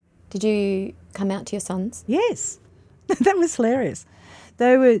Did you come out to your sons? Yes. That was hilarious.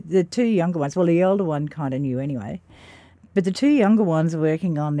 They were the two younger ones. Well, the older one kind of knew anyway. But the two younger ones were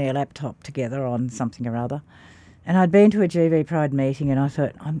working on their laptop together on something or other. And I'd been to a GV Pride meeting and I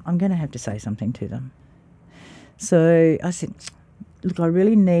thought, I'm going to have to say something to them. So I said, look, I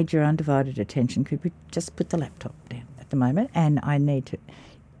really need your undivided attention. Could we just put the laptop down at the moment? And I need to...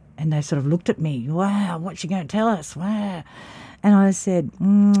 And they sort of looked at me, wow, what's she going to tell us? Wow. And I said,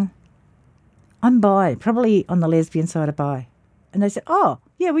 I'm bi, probably on the lesbian side of bi. And they said, oh,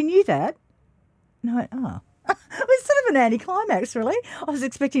 yeah, we knew that. And I went, oh. It was sort of an anticlimax, really. I was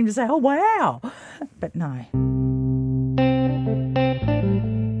expecting to say, oh, wow. But no.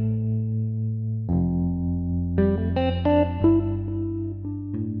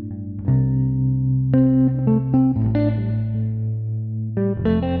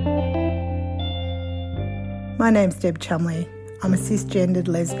 My name's Deb Chumley. I'm a cisgendered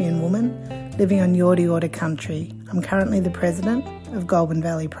lesbian woman living on Yorta Yorta country. I'm currently the president of Goulburn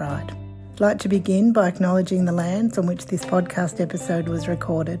Valley Pride. I'd like to begin by acknowledging the lands on which this podcast episode was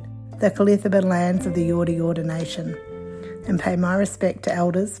recorded, the Kalithaban lands of the Yorta Yorta Nation, and pay my respect to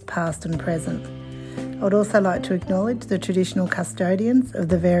elders past and present. I would also like to acknowledge the traditional custodians of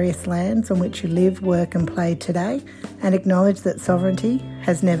the various lands on which you live, work and play today, and acknowledge that sovereignty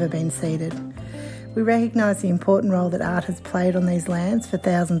has never been ceded. We recognise the important role that art has played on these lands for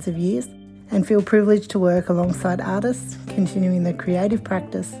thousands of years and feel privileged to work alongside artists, continuing the creative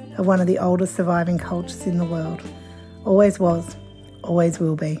practice of one of the oldest surviving cultures in the world. Always was, always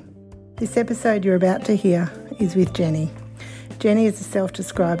will be. This episode you're about to hear is with Jenni. Jenni is a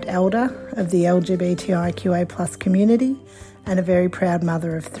self-described elder of the LGBTIQA+ community and a very proud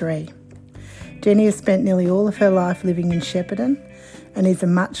mother of 3. Jenni has spent nearly all of her life living in Shepparton and is a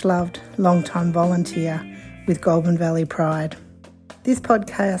much-loved, long-time volunteer with Goulburn Valley Pride. This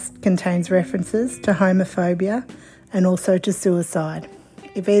podcast contains references to homophobia and also to suicide.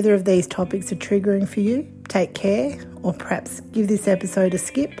 If either of these topics are triggering for you, take care, or perhaps give this episode a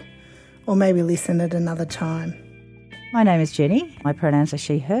skip, or maybe listen at another time. My name is Jenni. My pronouns are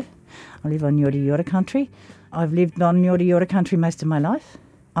she, her. I live on Yorta Yorta country. I've lived on Yorta Yorta country most of my life.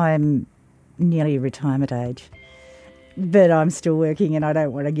 I'm nearly retirement age. But I'm still working and I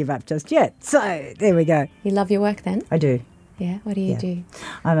don't want to give up just yet. So there we go. You love your work then? I do. Yeah, what do you do?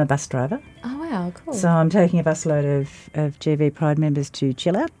 I'm a bus driver. Oh, wow, cool. So I'm taking a busload of GV Pride members to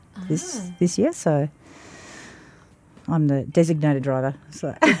chill out this year. So I'm the designated driver.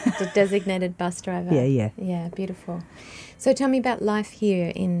 So The designated bus driver. Yeah. Yeah, beautiful. So tell me about life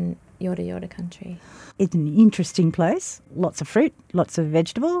here in Yorta Yorta country. It's an interesting place. Lots of fruit, lots of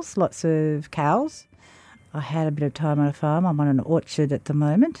vegetables, lots of cows. I had a bit of time on a farm. I'm on an orchard at the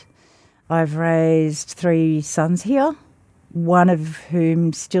moment. I've raised 3 sons here, one of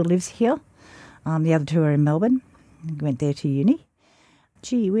whom still lives here. The other 2 are in Melbourne. Went there to uni.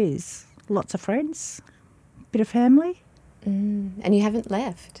 Gee whiz, lots of friends, bit of family. And you haven't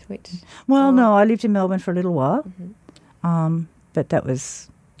left? Well, no, I lived in Melbourne for a little while, Mm-hmm. but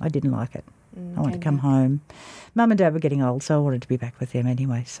I didn't like it. I wanted to come home. Mum and Dad were getting old, so I wanted to be back with them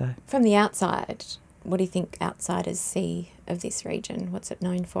anyway. So from the outside, what do you think outsiders see of this region? What's it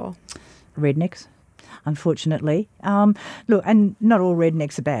known for? Rednecks, unfortunately. Look, and not all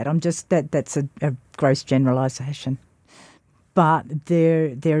rednecks are bad. That's a gross generalisation. But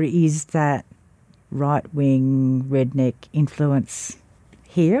there is that right-wing redneck influence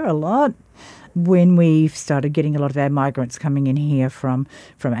here a lot. When we started getting a lot of our migrants coming in here from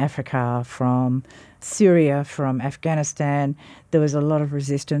Africa, from Syria, from Afghanistan, there was a lot of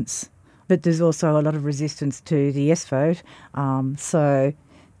resistance. But there's also a lot of resistance to the yes vote. So,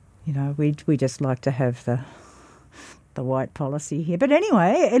 you know, we just like to have the white policy here. But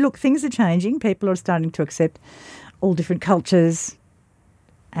anyway, look, things are changing. People are starting to accept all different cultures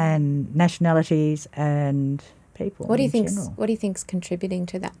and nationalities and people. What do you think's contributing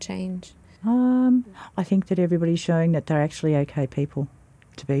to that change? I think that everybody's showing that they're actually okay people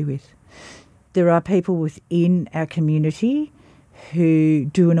to be with. There are people within our community who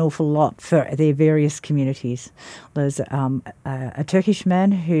do an awful lot for their various communities. There's a Turkish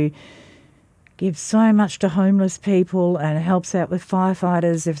man who gives so much to homeless people and helps out with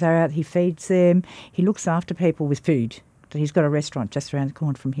firefighters if they're out. He feeds them. He looks after people with food. He's got a restaurant just around the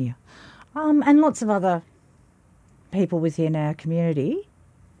corner from here. And lots of other people within our community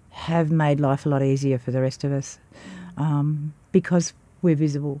have made life a lot easier for the rest of us because we're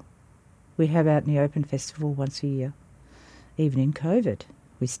visible. We have Out in the Open festival once a year. Even in COVID,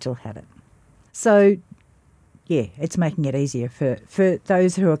 we still had it. So, yeah, it's making it easier for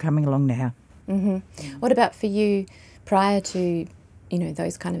those who are coming along now. Mm-hmm. What about for you prior to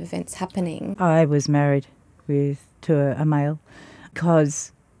those kind of events happening. I was married to a male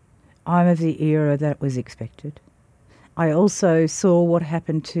because I'm of the era that was expected. I also saw what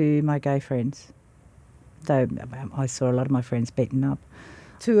happened to my gay friends. Though I saw a lot of my friends beaten up.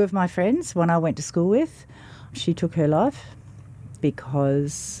 Two of my friends, one I went to school with, she took her life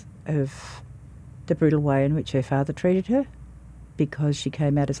because of the brutal way in which her father treated her, because she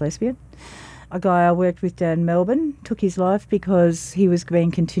came out as lesbian. A guy I worked with down in Melbourne took his life because he was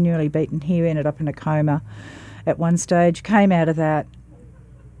being continually beaten. He ended up in a coma at one stage, came out of that,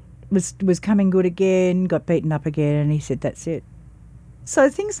 was coming good again, got beaten up again, and he said, that's it. So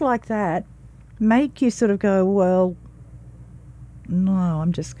things like that make you sort of go, well, no,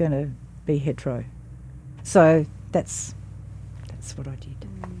 I'm just going to be hetero. So that's what I did.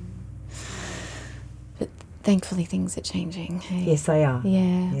 But thankfully things are changing. Hey? Yes, they are.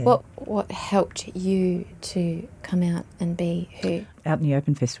 Yeah. What helped you to come out and be who? Out in the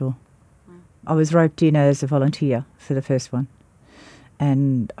Open Festival. I was roped in as a volunteer for the first one,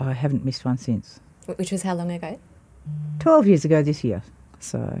 and I haven't missed one since. Which was how long ago? 12 years ago this year.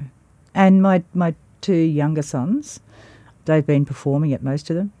 So, and my two younger sons, they've been performing at most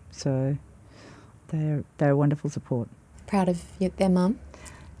of them, so they're a wonderful support. Proud of their mum?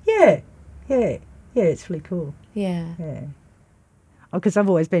 Yeah, it's really cool. Yeah. Because I've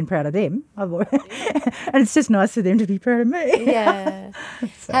always been proud of them. And it's just nice for them to be proud of me. Yeah.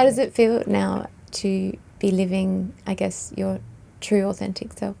 So. How does it feel now to be living, I guess, your true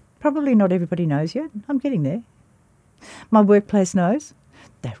authentic self? Probably not everybody knows yet. I'm getting there. My workplace knows.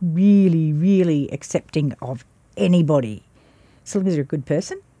 They're really, really accepting of anybody. As long as you're a good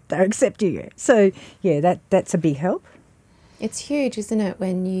person, they're accepting you. So, yeah, that's a big help. It's huge, isn't it,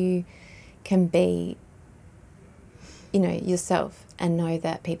 when you can be, yourself and know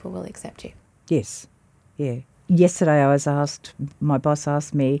that people will accept you. Yes, yeah. Yesterday my boss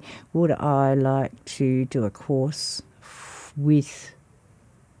asked me, would I like to do a course with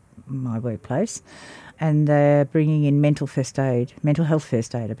my workplace, and they're bringing in mental health first aid,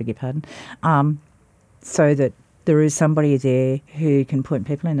 I beg your pardon, so that there is somebody there who can point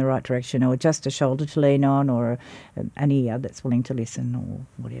people in the right direction, or just a shoulder to lean on, or an ear that's willing to listen, or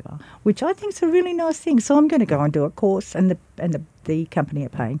whatever, which I think is a really nice thing. So I'm going to go and do a course, and the company are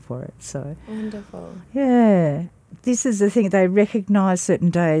paying for it. So wonderful. Yeah, this is the thing. They recognise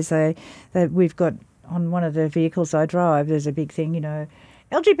certain days. They we've got on one of the vehicles I drive. There's a big thing,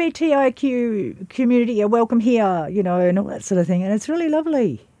 LGBTIQ community are welcome here, and all that sort of thing, and it's really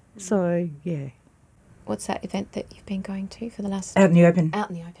lovely. So yeah. What's that event that you've been going to for the last... Out in the Open. Out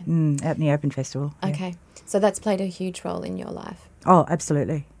in the Open. Out in the Open Festival. Okay. Yeah. So that's played a huge role in your life. Oh,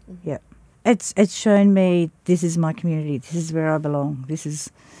 absolutely. Mm-hmm. Yeah. It's shown me this is my community. This is where I belong. This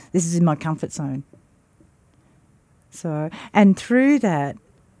is in my comfort zone. So, and through that,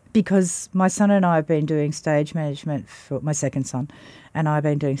 because my son and I have been doing stage management for my second son, and I've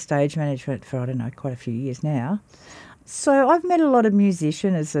been doing stage management for, quite a few years now. So I've met a lot of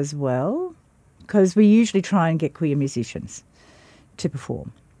musicians as well, because we usually try and get queer musicians to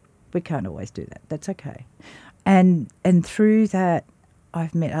perform. We can't always do that. That's okay. And through that,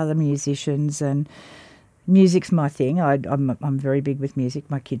 I've met other musicians, and music's my thing. I'm very big with music.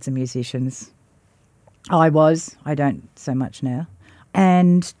 My kids are musicians. I don't so much now.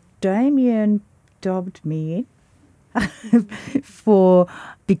 And Damien dobbed me in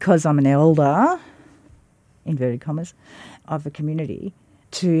because I'm an elder, inverted commas, of a community,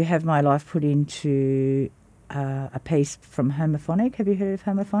 to have my life put into a piece from Homophonic. Have you heard of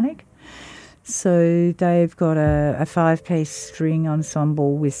Homophonic? So they've got a 5-piece string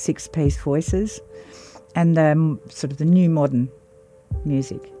ensemble with 6-piece voices, and they're sort of the new modern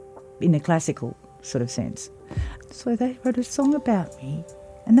music in a classical sort of sense. So they wrote a song about me,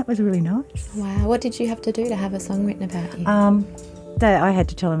 and that was really nice. Wow. What did you have to do to have a song written about you? I had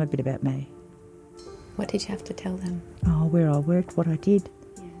to tell them a bit about me. What did you have to tell them? Oh, where I worked, what I did.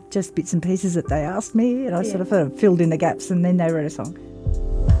 Yeah. Just bits and pieces that they asked me, and I sort of filled in the gaps, and then they wrote a song.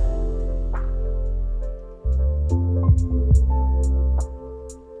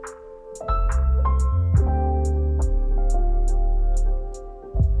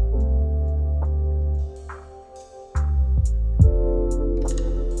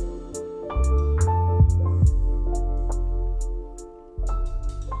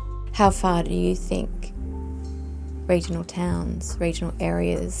 How far do you think regional towns, regional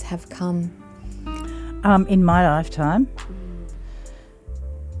areas have come? In my lifetime,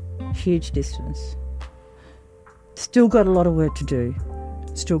 huge distance. Still got a lot of work to do.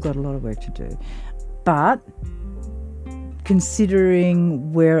 But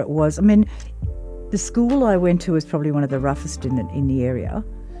considering where it was, The school I went to was probably one of the roughest in the area.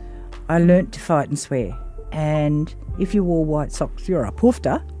 I learnt to fight and swear. And if you wore white socks, you're a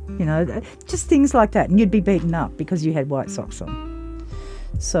poofter, just things like that. And you'd be beaten up because you had white socks on.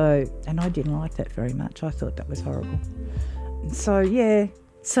 So, and I didn't like that very much. I thought that was horrible. So, yeah.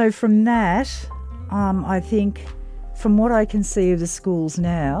 So from that, I think from what I can see of the schools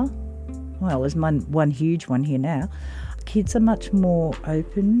now, well, there's one huge one here now, kids are much more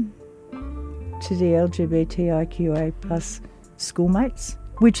open to the LGBTIQA plus schoolmates,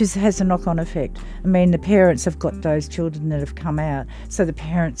 which has a knock-on effect. I mean, the parents have got those children that have come out, so the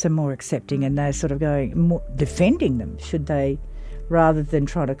parents are more accepting and they're sort of more defending them, should they, rather than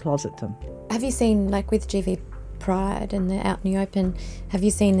try to closet them. Have you seen, like with GV Pride and the Out in the Open, have you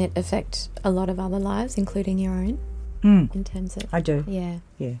seen it affect a lot of other lives, including your own, in terms of... I do. Yeah.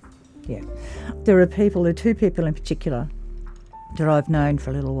 There are two people in particular that I've known for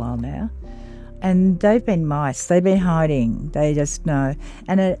a little while now, and they've been mice. They've been hiding. They just know.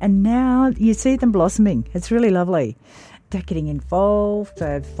 And now you see them blossoming. It's really lovely. They're getting involved.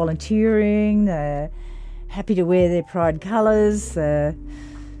 They're volunteering. They're happy to wear their pride colours. And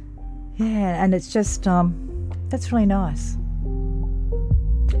it's just, that's really nice.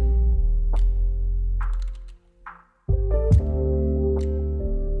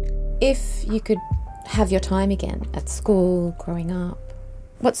 If you could have your time again at school, growing up,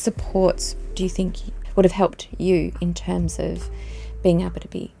 what supports do you think would have helped you in terms of being able to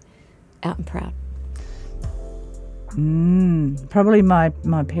be out and proud? Probably my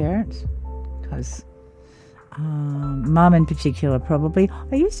parents, because Mum in particular probably.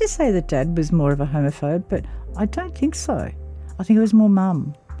 I used to say that Dad was more of a homophobe, but I don't think so. I think it was more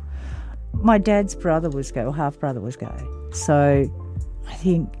Mum. My dad's brother was gay, or half-brother was gay. So I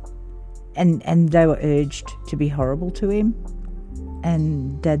think, and they were urged to be horrible to him,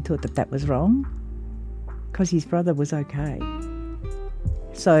 and Dad thought that was wrong because his brother was okay.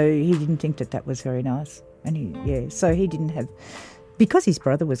 So he didn't think that was very nice. And so he didn't have, because his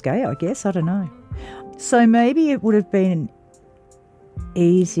brother was gay, I guess, I don't know. So maybe it would have been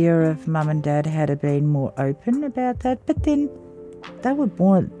easier if Mum and Dad had been more open about that, but then they were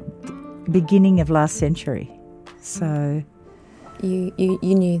born at the beginning of last century. So you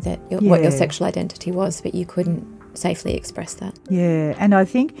knew that what your sexual identity was, but you couldn't safely express that. Yeah, and I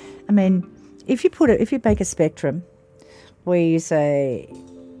think, if you make a spectrum where you say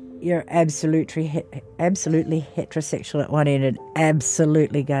you're absolutely heterosexual at one end and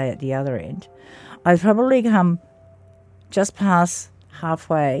absolutely gay at the other end, I've probably come just past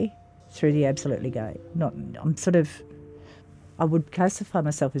halfway through the absolutely gay. I would classify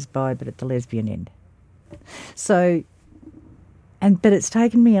myself as bi, but at the lesbian end. So, but it's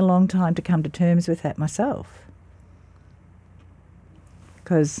taken me a long time to come to terms with that myself.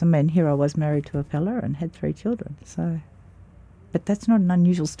 Because, here I was married to a fella and had 3 children. So, but that's not an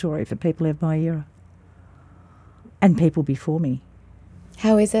unusual story for people of my era. And people before me.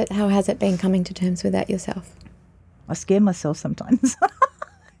 How is it? How has it been coming to terms with that yourself? I scare myself sometimes.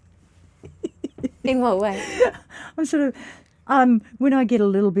 In what way? I'm sort of, when I get a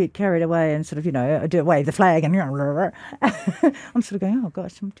little bit carried away and sort of, I do wave the flag and I'm sort of going, oh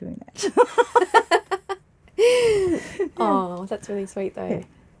gosh, I'm doing that. Oh, that's really sweet though. Yeah.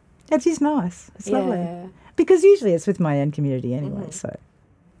 That is nice. It's lovely. Because usually it's with my own community anyway, so.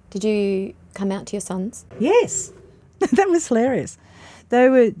 Did you come out to your sons? Yes. That was hilarious. They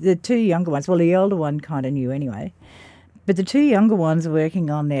were the 2 younger ones. Well, the older one kind of knew anyway. But the 2 younger ones were working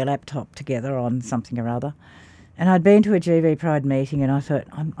on their laptop together on something or other. And I'd been to a GV Pride meeting and I thought,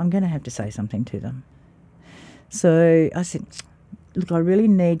 I'm going to have to say something to them. So I said, look, I really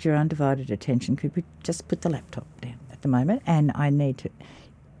need your undivided attention. Could we just put the laptop down at the moment? And I need to...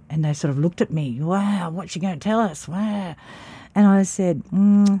 And they sort of looked at me, wow, what's she going to tell us? Wow. And I said,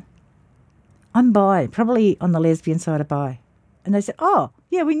 I'm bi, probably on the lesbian side of bi. And they said, oh,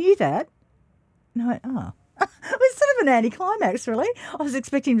 yeah, we knew that. And I went, oh. It was sort of an anticlimax, really. I was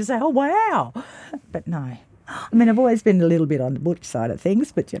expecting to say, oh, wow. But no. I've always been a little bit on the butch side of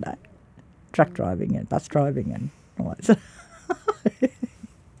things, but, truck driving and bus driving and all that.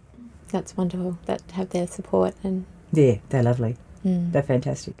 That's wonderful, that have their support. And yeah, they're lovely. They're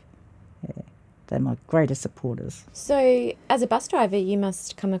fantastic. Yeah, they're my greatest supporters. So as a bus driver, you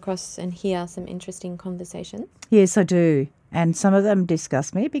must come across and hear some interesting conversations. Yes, I do. And some of them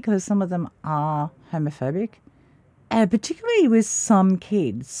disgust me because some of them are homophobic, particularly with some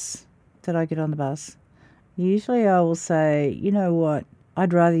kids that I get on the bus. Usually I will say, you know what,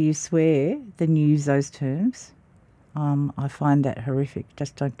 I'd rather you swear than use those terms. I find that horrific.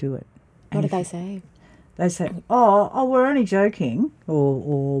 Just don't do it. What do they say? They say, oh, we're only joking,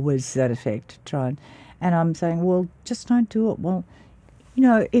 or was that effect, and I'm saying, well, just don't do it. Well, you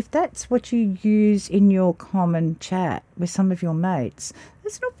know, if that's what you use in your common chat with some of your mates,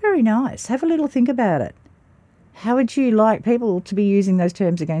 that's not very nice. Have a little think about it. How would you like people to be using those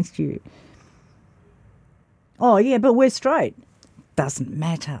terms against you? Oh, yeah, but we're straight. Doesn't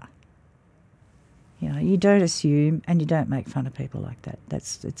matter. You know, you don't assume and you don't make fun of people like that.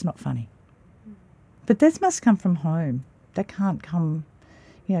 It's not funny. But this must come from home. That can't come,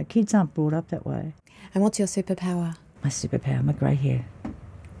 you know, kids aren't brought up that way. And what's your superpower? My superpower, my grey hair.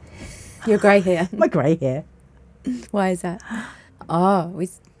 Your grey hair? My grey hair. Why is that? Oh,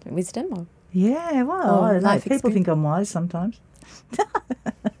 wisdom? Or? Yeah, well, I don't know. People experience. think I'm wise sometimes.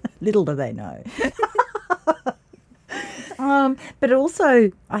 Little do they know. But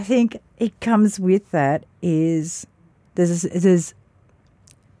also, I think it comes with that is there's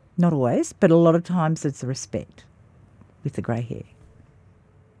not always, but a lot of times it's the respect with the grey hair.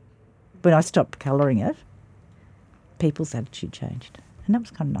 When I stopped colouring it, people's attitude changed. And that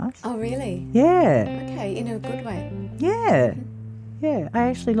was kind of nice. Oh, really? Yeah. Okay, in a good way. Yeah. Yeah, I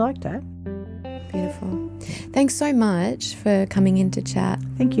actually liked that. Beautiful. Thanks so much for coming in to chat.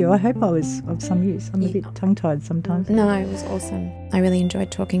 Thank you. I hope I was of some use. I'm a bit tongue-tied sometimes. No, it was awesome. I really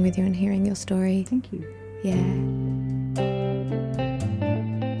enjoyed talking with you and hearing your story. Thank you. Yeah.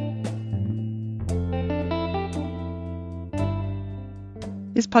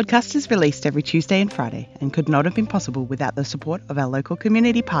 This podcast is released every Tuesday and Friday and could not have been possible without the support of our local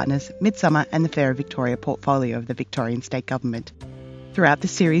community partners, Midsummer and the Fairer Victoria portfolio of the Victorian State Government. Throughout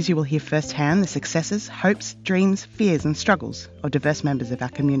this series, you will hear firsthand the successes, hopes, dreams, fears and struggles of diverse members of our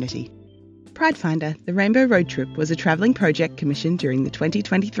community. Pride Finder, the Rainbow Road Trip, was a travelling project commissioned during the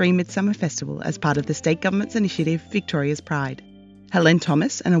 2023 Midsummer Festival as part of the State Government's initiative Victoria's Pride. Helen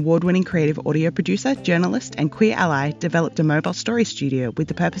Thomas, an award-winning creative audio producer, journalist and queer ally, developed a mobile story studio with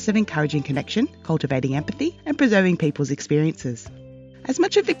the purpose of encouraging connection, cultivating empathy and preserving people's experiences. As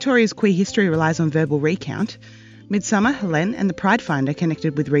much of Victoria's queer history relies on verbal recount, Midsummer, Helen and the Pride Finder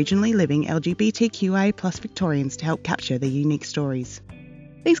connected with regionally living LGBTQIA+ Victorians to help capture their unique stories.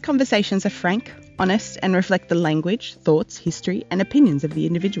 These conversations are frank, honest and reflect the language, thoughts, history and opinions of the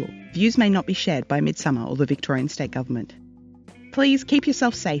individual. Views may not be shared by Midsummer or the Victorian State Government. Please keep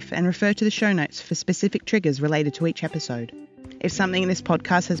yourself safe and refer to the show notes for specific triggers related to each episode. If something in this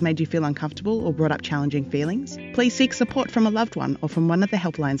podcast has made you feel uncomfortable or brought up challenging feelings, please seek support from a loved one or from one of the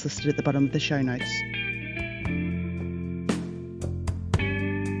helplines listed at the bottom of the show notes.